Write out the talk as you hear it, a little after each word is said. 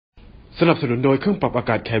สนับสนุนโดยเครื่องปรับอา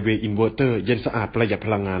กาศแคเวอินเวอร์เตอร์เย็นสะอาดประหยัดพ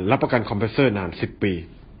ลังงานรับประกันคอมเพรสเซอร์นาน10 ปี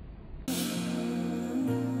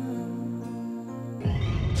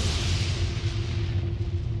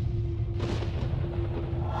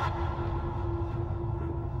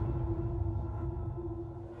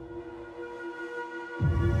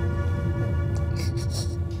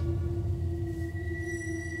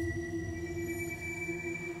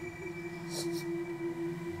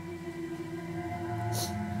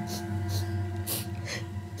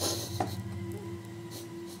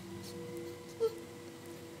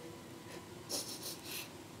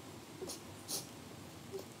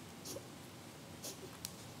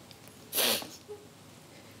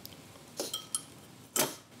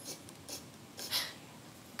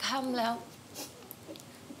ค่ำแล้ว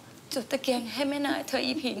จุดตะเกียงให้แม่นายเธอ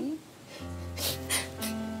อีผิง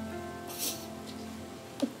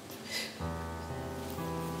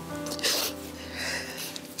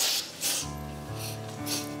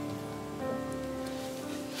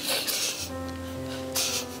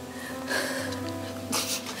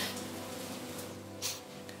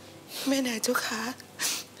แม่นายเจ้าค่ะ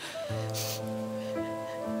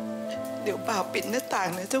เดี๋ยวบ่าวปิดหน้าต่าง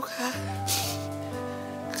นะเจ้าค่ะ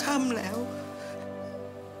ค่ำแล้ว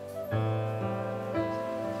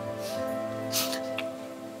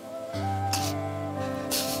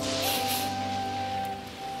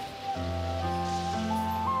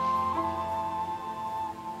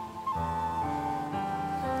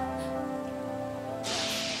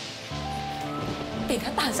ปิดหน้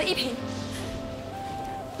าต่างซะอีผิง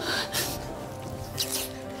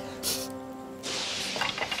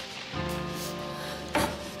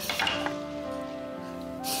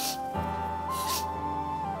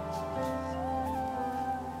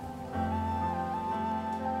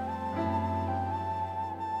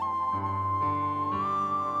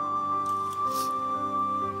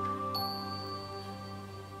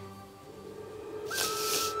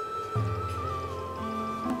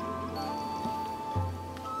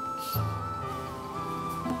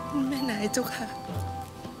แม่นายเจ้าค่ะ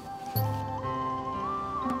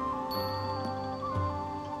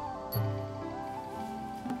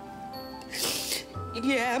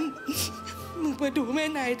แย้มมึงมาดูแม่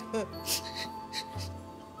นายเถอะ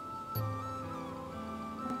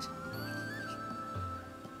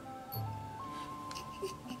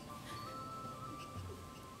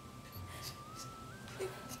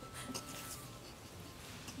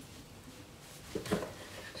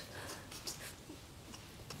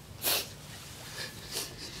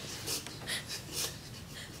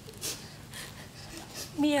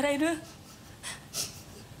มีอะไรด้วย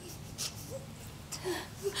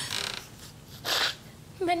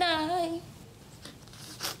แม่นาย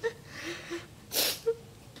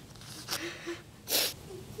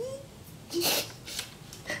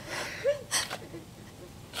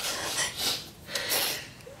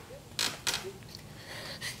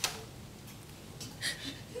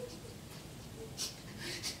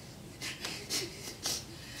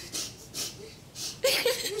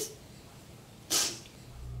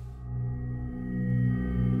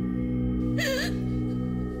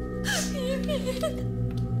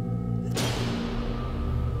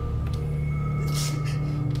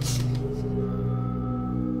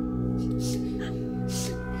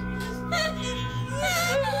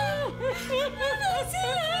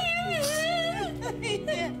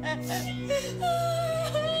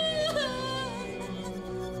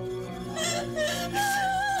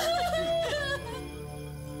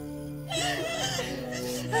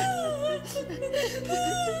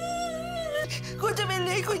กูจะไปเ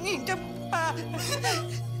ลี้ยงคุณหญิงจำปา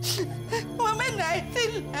ว่าแม่นายสิ้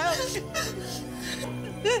นแล้ว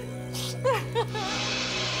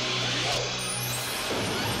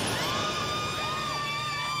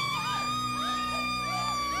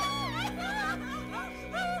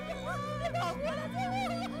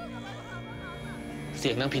เสี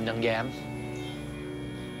ยงนางผินนางแย้ม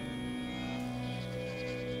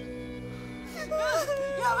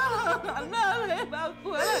อย่ามาหันหน้าเลยบางก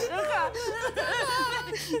ลัวเลยนะคะ แ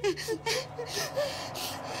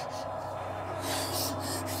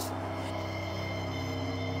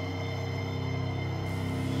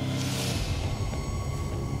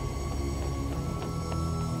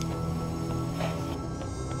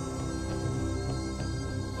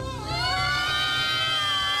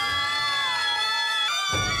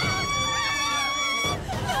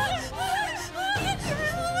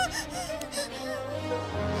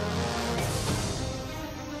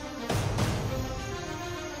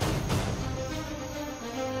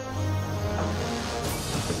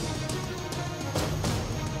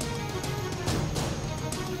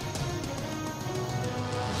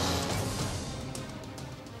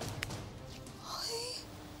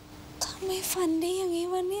ฝันได้อย่างนี้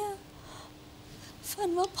วะเนี่ยฝัน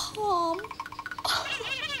ว่าผอม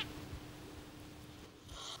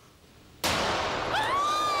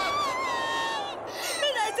ไม่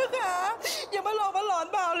ได้เจ้าค่ะอย่ามาหลอกมาหลอน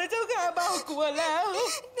เบาเลยเจ้าค่ะเบากลัวแล้ว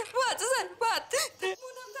บาดจะสั่นบาดมู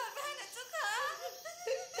ทำทานไม่ให้นะเจ้าค่ะ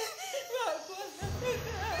เบากลัว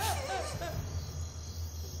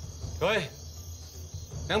เฮ้ย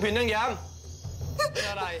นางผินนางแย้มเป็น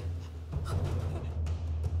อะไร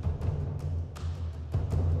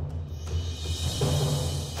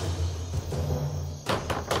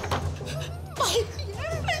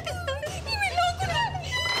นี่ไม่รู้กูเลย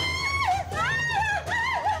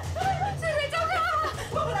ใช่ไหมเจ้าค่ะ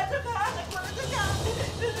พวกเราเจ้าค่ะกลัวเจ้าค่ะ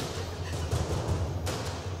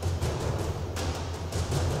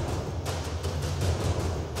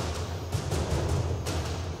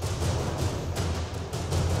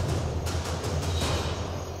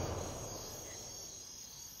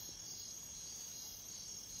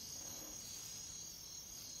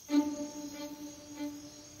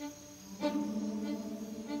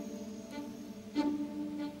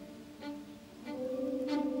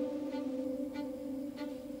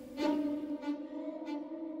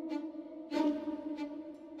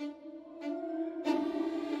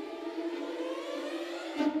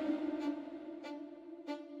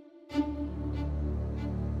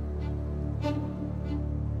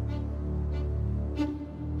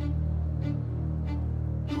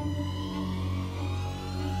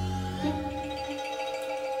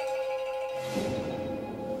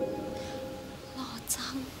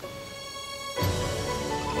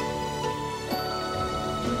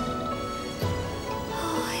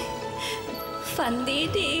ฝันดี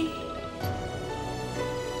ดี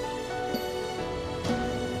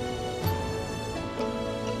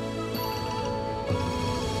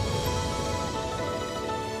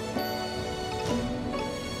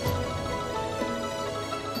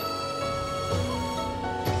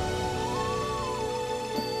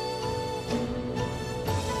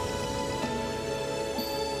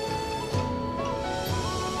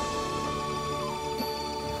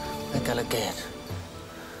แม่กาลเกต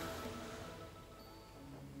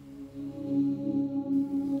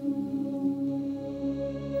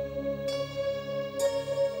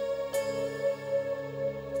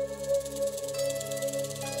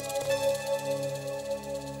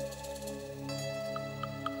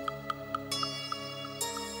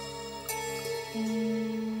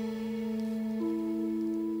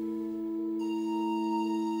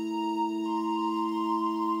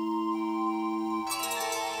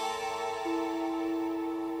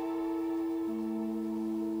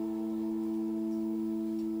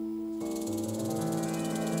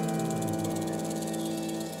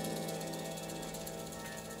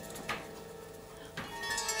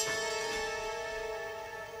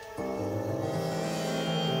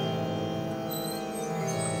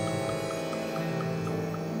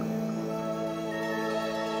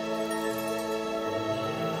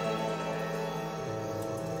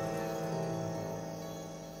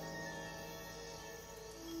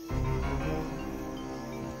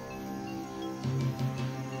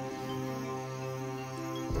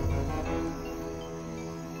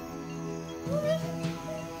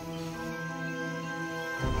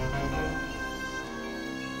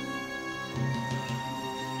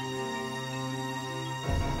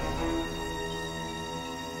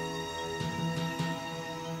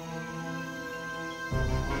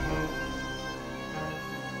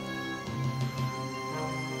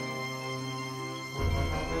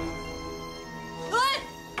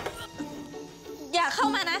อย่าเข้า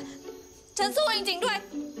มานะฉันสู้จริงๆด้วย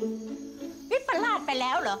วิปลาสไปแ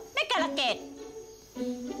ล้วเหรอแม่กาลเกต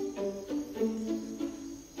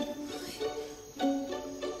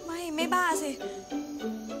ไม่บ้าสิ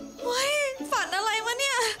เฮ้ยฝันอะไรวะเ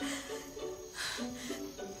นี่ย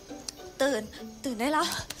ตื่นได้แล้ว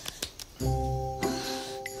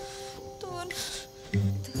ตื่น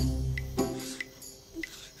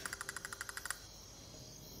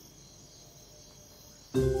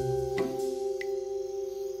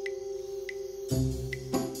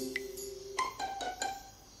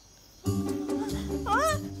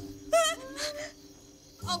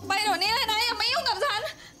ออกไปเดี๋ยวนี้เลยนะอย่ามายุ่งกับฉัน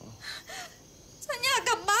อยาก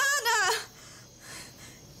กลับบ้านอ่ะ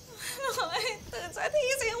ตื่นสักที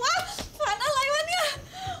สิวะฝันอะไรวะเนี่ย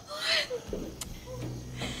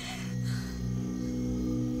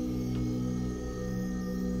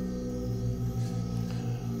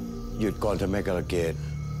หยุดก่อนเถอะแม่กาลเกต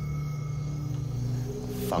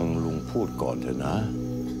ฟังลุงพูดก่อนเถอะนะ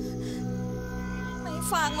ไม่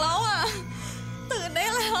ฟังแล้วอ่ะตื่นได้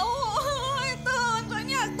แล้วตื่นฉัน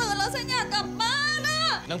อยากตื่นแล้วฉันอยากกลับบ้านอ่ะ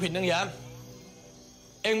นางผินนางแย้ม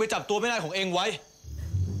เองไปจับตัวแม่นายของเองไว้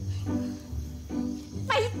ไ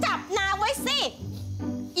ปจับนางไว้สิ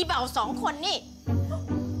อีเบา2 คนนี่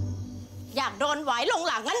อยากโดนไหวลง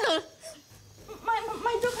หลังงั้นหรือไ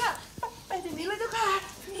ม่เจ้าค่ะไปถึงนี้เลยเจ้าค่ะ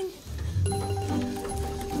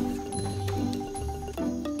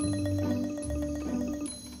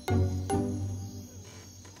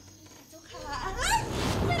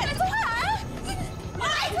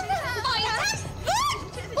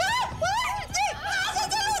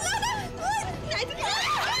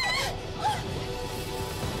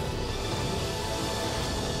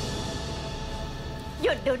ห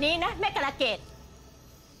ยุดเดี๋ยวนี้นะแม่กระเกด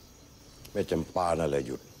แม่จำปานั่นแหละห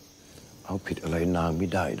ยุด เอาผิดอะไรนางไม่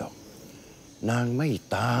ได้ดอก นางไม่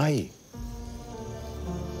ตาย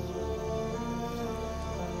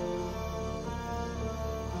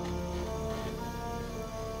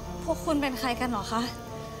พวกคุณเป็นใครกันหรอคะ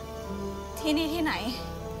ที่นี่ที่ไหน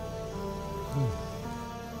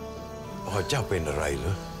อ๋อเจ้าเป็นอะไรเหร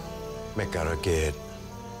อแม่การะเกด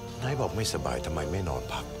นายบอกไม่สบายทำไมไม่นอน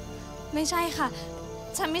พัก ไม่ใช่ค่ะ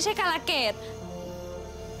ฉันไม่ใช่กาลเกต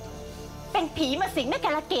เป็นผีมาสิงแม่ก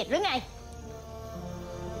ระเกดหรือไง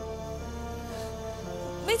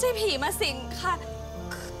ไม่ใช่ผีมาสิงค่ะ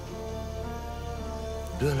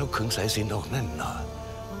เรื่องแล้วขึงสายสิญจน์ออกแน่นหนา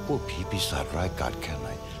พวกผีปีศาจร้ายกาจแค่ไหน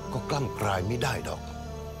ก็กล้ำกลายไม่ได้ดอก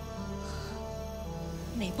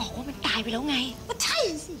ไหนบอกว่ามันตายไปแล้วไงก็ใช่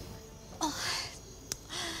สิ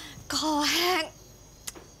คอแห้ง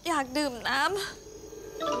อยากดื่มน้ำ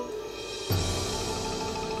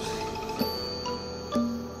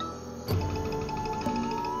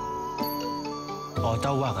เ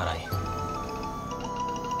จ้าว่าอะไร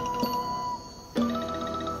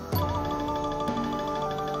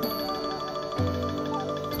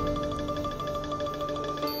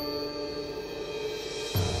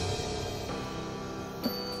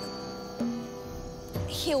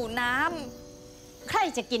หิวน้ำใคร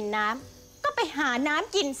จะกินน้ำก็ไปหาน้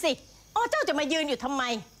ำกินสิเจ้าจะมายืนอยู่ทำไม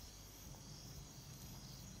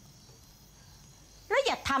แล้วอ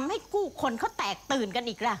ย่าทำให้กู้คนเขาแตกตื่นกัน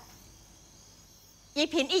อีกล่ะอี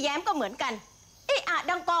ผินอีแย้มก็เหมือนกันอะ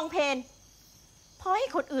ดังกองเพลงพอให้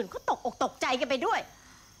คนอื่นเขาตกอกตกใจกันไปด้วย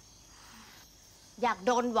อยากโ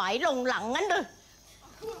ดนไหวลงหลังงั้นเลย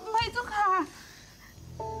ไม่เจ้าค่ะ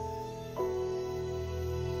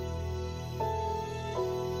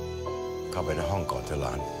เข้าไปในห้องก่อนเถอะหล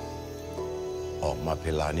านออกมาเว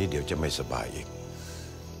ลานี้เดี๋ยวจะไม่สบายอีก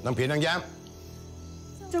น้ำผินนางแย้ม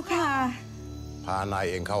เจ้าค่ะพานาย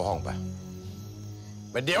เองเข้าห้องไป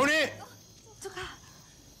เดี๋ยวนี้เจ้าค่ะ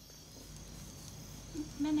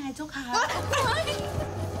แม่นายเจ้าค่ะ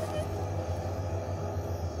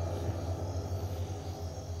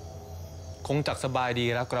คงจักสบายดี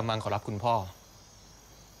แล้วกระมังขอรับคุณพ่อ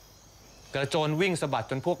กระโจนวิ่งสะบัด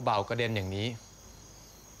จนพวกเบากระเด็นอย่างนี้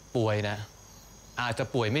ป่วยนะอาจจะ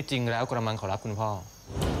ป่วยไม่จริงแล้วกระมังขอรับคุณพ่อ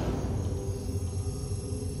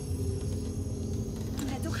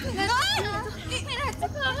ไม่ได้เจ้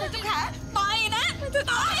าค่ะต่อยนะ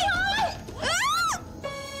ต่อย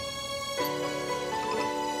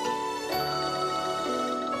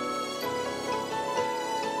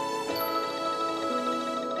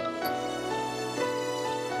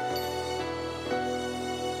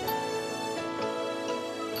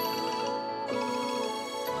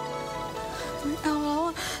เอาแล้ว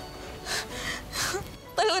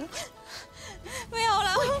ตื่นไม่เอาแ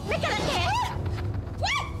ล้วไม่กระเกด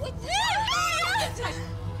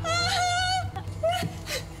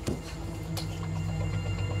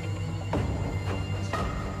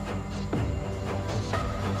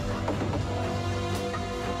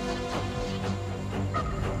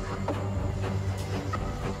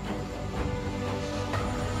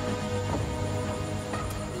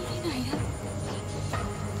ที่ไหนอะ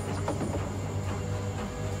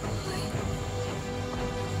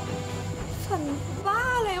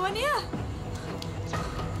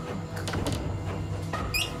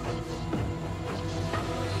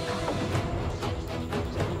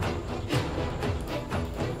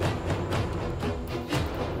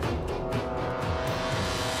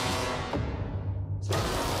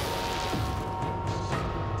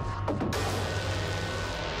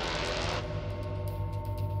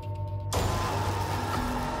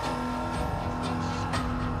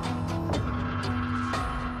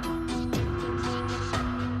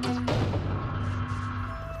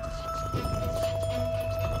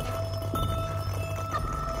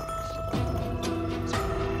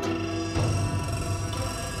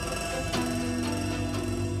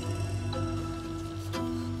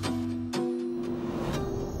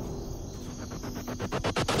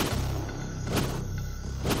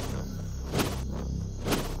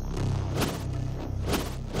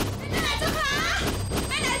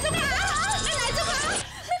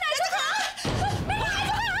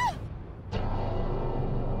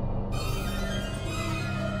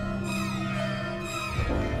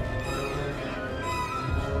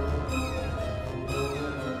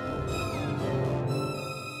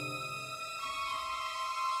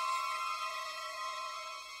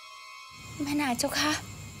ม่นายเจ้าค่ะ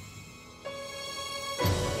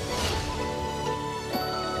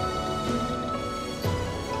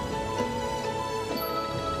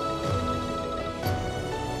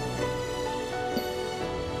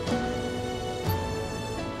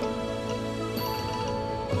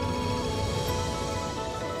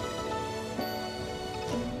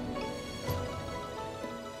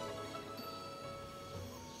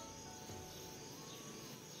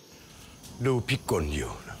ดูพิกลอ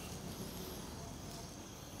ยู่นะ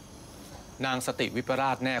นางสติวิปร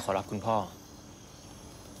าชแน่ขอรับคุณพ่อ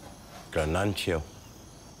กระนั้นเชียว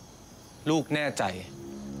ลูกแน่ใจ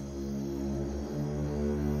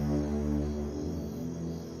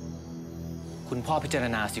คุณพ่อพิจาร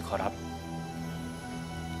ณาสิขอรับ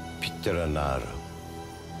พิจารณาเหรอ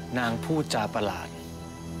น างพูดจาประหลาด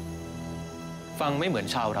ฟังไม่เหมือน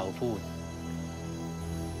ชาวเราพูด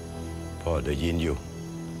พ่อได้ยินอยู่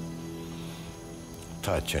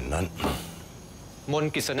ถ้าเช่นนั้น มน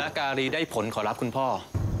ต์กฤษณการีได้ผลขอรับคุณพ่อ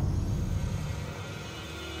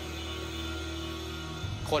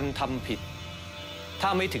คนทำผิด ถ้า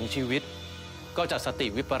ไม่ถึงชีวิตก็จะสติ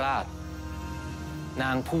วิปราช น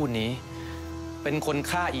างผู้นี้เป็นคน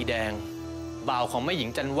ฆ่าอีแดง บ่าวของแม่หญิง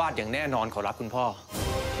จันวาดอย่างแน่นอนขอรับคุณพ่อ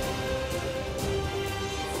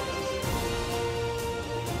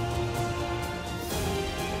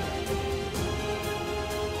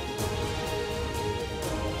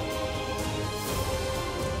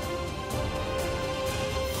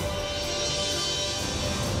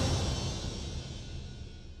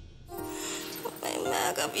แม่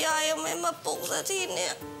กับยายยังไม่มาปลุกสักทีเนี่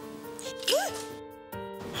ย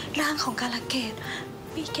ร่างของกาลเกต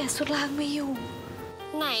มีแก่สุดร่างไม่อยู่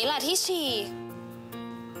ไหนล่ะที่ฉี่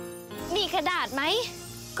มีกระดาษไหม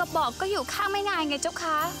กระบอกก็อยู่ข้างไม่นายไงเจ้าค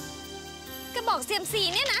ะกระบอกเซียมซี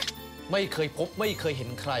เนี่ยนะไม่เคยพบไม่เคยเห็น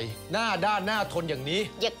ใคร หน้าด้านหน้าทนอย่างนี้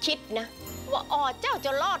อย่าคิดนะว่าเจ้าจ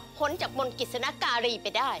ะรอดพ้นจากมนต์กฤษณการีไป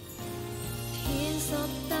ได้เพียงส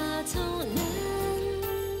บตาเท่านั้น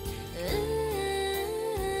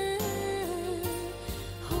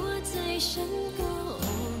ฉันก็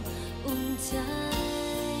อุ่นใจ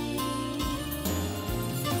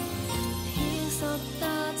เพียงสบต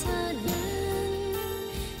าเธอนั้น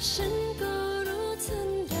ฉันก็รู้ทัน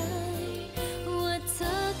ใดว่าเธ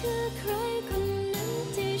อคือใครคนนั้น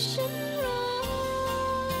ที่ฉันรอ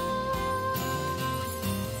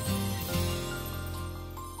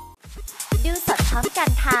ดูสดพร้อมกัน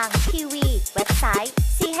ทางทีวีเว็บไซต์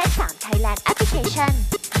Ch3Thailand Application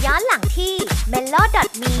ย้อนหลังที่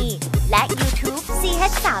melo.me และ YouTube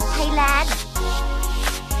Ch3Thailand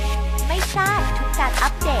ไม่พลาดทุกการอั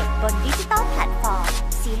ปเดตบนดิจิตอลแพลตฟอร์ม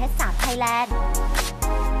Ch3Thailand